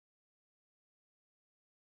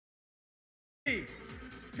3,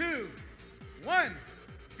 2, 1,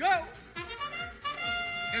 go!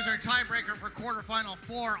 Here's our tiebreaker for quarterfinal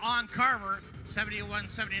 4 on Carver.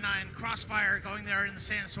 71-79, Crossfire going there in the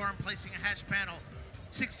sandstorm, placing a hatch panel.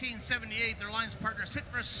 1678, their lines partner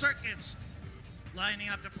Citrus Circuits lining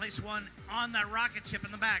up to place one on that rocket ship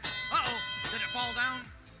in the back. Uh-oh, did it fall down?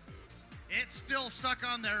 It's still stuck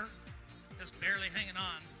on there, just barely hanging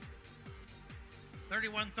on.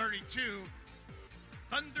 3132,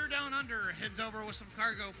 Thunder Down Under heads over with some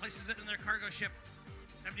cargo, places it in their cargo ship.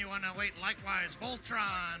 7108, likewise,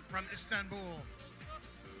 Voltron from Istanbul.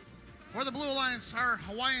 For the Blue Alliance, our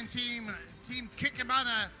Hawaiian team, Team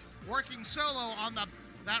Kikimana, working solo on that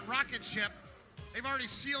rocket ship. They've already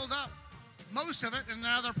sealed up most of it, and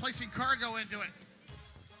now they're placing cargo into it.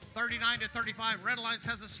 39-35, Red Alliance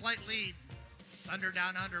has a slight lead. Thunder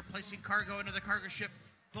Down Under, placing cargo into the cargo ship.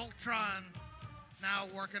 Voltron now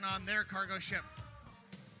working on their cargo ship.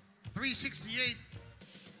 368,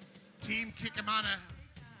 Team Kikimana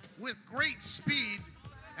with great speed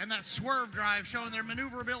and that swerve drive showing their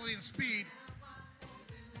maneuverability and speed.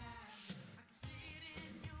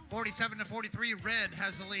 47-43, Red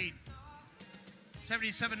has the lead.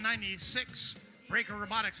 77-96, Breaker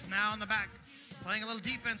Robotics now in the back, playing a little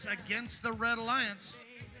defense against the Red Alliance.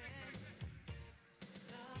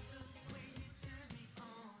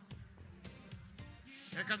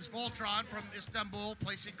 Here comes Voltron from Istanbul,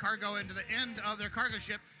 placing cargo into the end of their cargo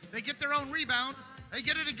ship. They get their own rebound. They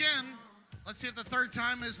get it again. Let's see if the third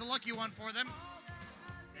time is the lucky one for them.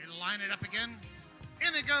 They line it up again.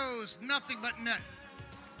 In it goes, nothing but net.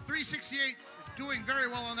 368 doing very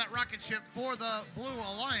well on that rocket ship for the Blue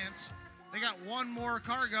Alliance. They got one more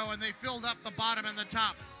cargo and they filled up the bottom and the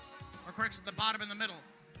top. Or correction, the bottom and the middle.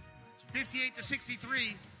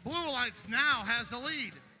 58-63, Blue Alliance now has the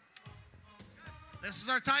lead. This is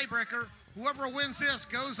our tiebreaker. Whoever wins this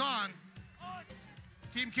goes on.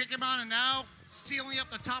 Team Kikimana now sealing up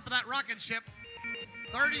the top of that rocket ship.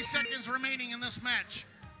 30 seconds remaining in this match.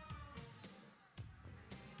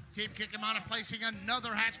 Team Kikimana placing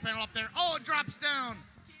another hatch panel up there. Oh, it drops down.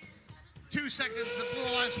 2 seconds, the Blue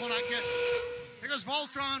Alliance will not get. Here goes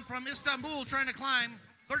Voltron from Istanbul trying to climb.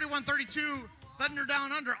 31-32, Thunder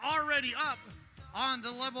Down Under already up on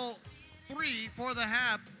to level 3 for the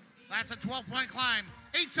HAB. That's a 12-point climb.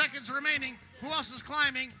 8 seconds remaining. Who else is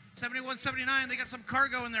climbing? 71-79, they got some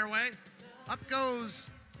cargo in their way. Up goes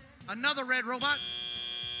another red robot.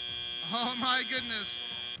 Oh my goodness.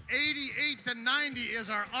 88-90 is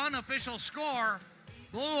our unofficial score.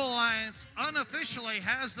 Blue Alliance unofficially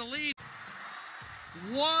has the lead.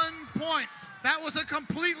 1 point. That was a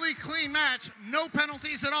completely clean match. No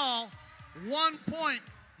penalties at all. 1 point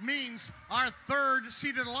means our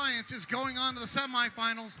third-seeded alliance is going on to the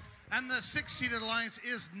semifinals, and the 6th-seeded alliance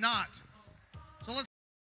is not.